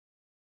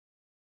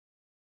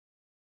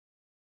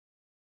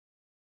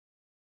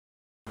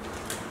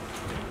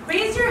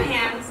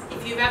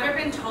you've ever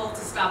been told to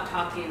stop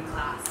talking in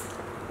class.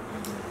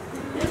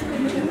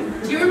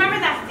 Do you remember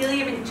that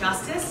feeling of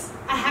injustice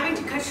at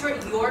having to cut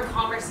short your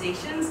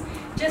conversations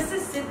just to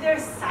sit there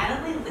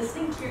silently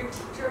listening to your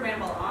teacher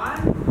ramble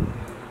on?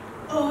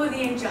 Oh,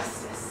 the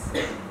injustice.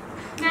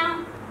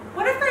 Now,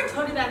 what if I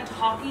told you that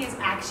talking is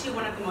actually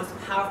one of the most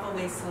powerful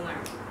ways to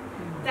learn?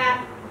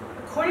 That,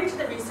 according to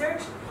the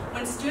research,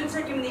 when students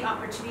are given the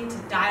opportunity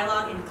to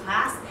dialogue in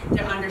class,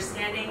 their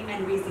understanding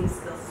and reasoning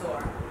skills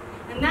soar.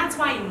 And that's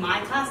why in my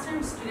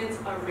classroom, students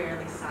are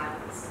rarely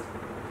silenced.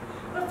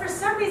 But for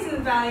some reason, the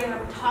value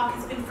of talk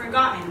has been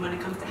forgotten when it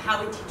comes to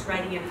how we teach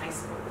writing in high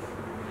school.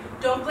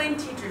 Don't blame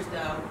teachers,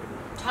 though.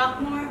 Talk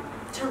more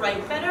to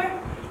write better?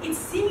 It's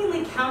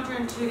seemingly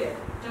counterintuitive,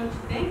 don't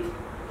you think?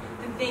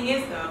 The thing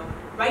is, though,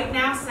 right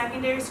now,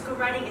 secondary school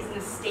writing is in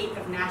a state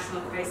of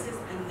national crisis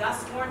and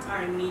thus warrants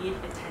our immediate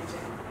attention.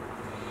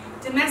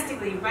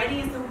 Domestically, writing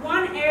is the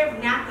one area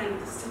of NAPLAN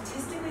with a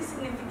statistically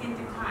significant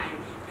decline,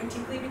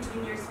 particularly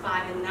between years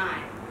 5 and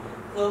 9.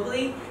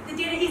 Globally, the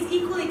data is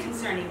equally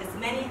concerning as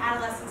many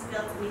adolescents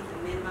fail to meet the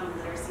minimum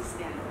literacy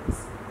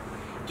standards.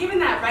 Given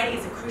that writing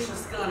is a crucial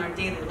skill in our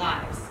daily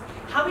lives,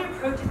 how we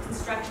approach its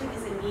instruction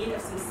is in need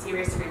of some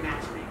serious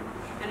reimagining,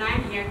 and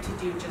I'm here to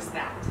do just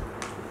that.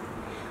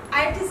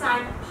 I have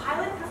designed a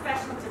pilot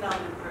professional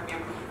development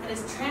program that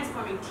is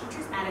transforming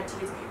teachers'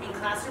 attitudes and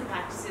classroom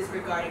practices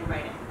regarding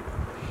writing.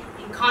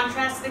 In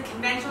contrast to the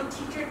conventional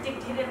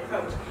teacher-dictated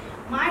approach,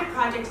 my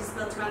project is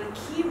built around the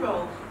key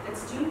role that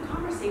student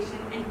conversation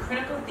and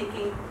critical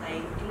thinking play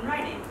in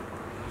writing.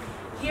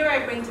 Here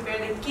I bring to bear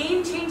the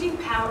game-changing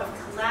power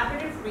of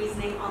collaborative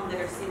reasoning on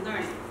literacy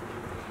learning.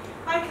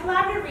 By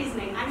collaborative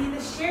reasoning, I mean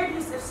the shared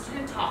use of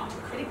student talk to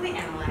critically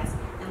analyze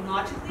and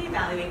logically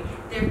evaluate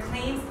their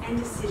claims and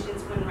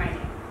decisions when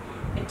writing,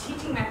 a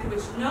teaching method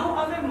which no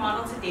other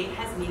model to date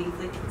has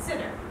meaningfully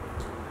considered.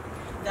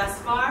 Thus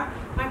far,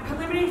 my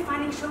preliminary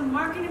findings show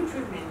marked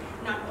improvement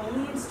not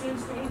only in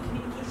students' writing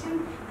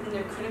communication, but in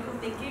their critical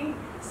thinking,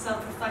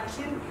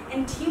 self-reflection,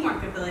 and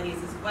teamwork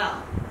abilities as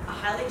well, a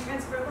highly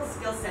transferable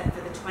skill set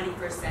for the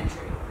 21st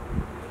century.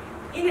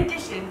 In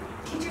addition,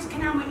 teachers can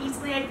now more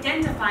easily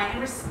identify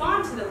and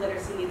respond to the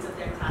literacy needs of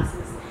their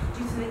classes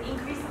due to the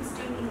increase in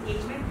student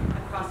engagement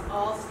across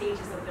all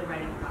stages of the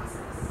writing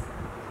process.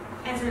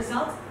 As a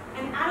result,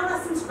 an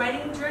adolescent's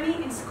writing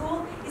journey in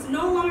school is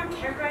no longer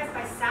characterized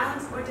by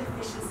silence or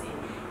deficiency,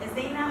 as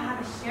they now have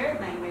a shared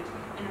language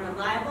and a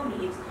reliable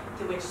means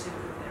through which to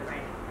improve their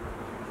writing.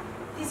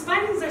 These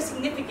findings are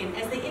significant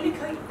as they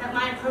indicate that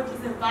my approach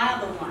is a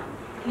viable one,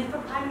 and if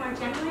applied more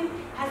generally,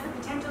 has the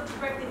potential to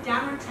break the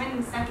downward trend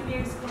in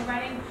secondary school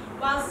writing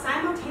while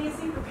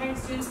simultaneously preparing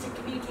students to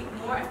communicate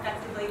more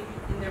effectively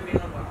in the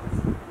real world.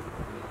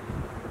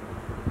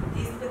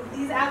 With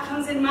these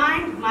outcomes in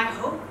mind, my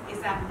hope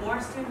is that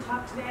more student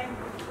talk today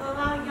will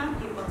allow young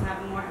people to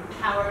have a more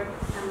empowered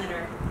and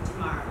literate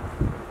tomorrow.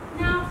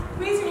 Now,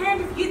 raise your hand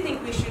if you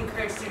think we should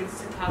encourage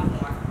students to talk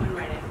more.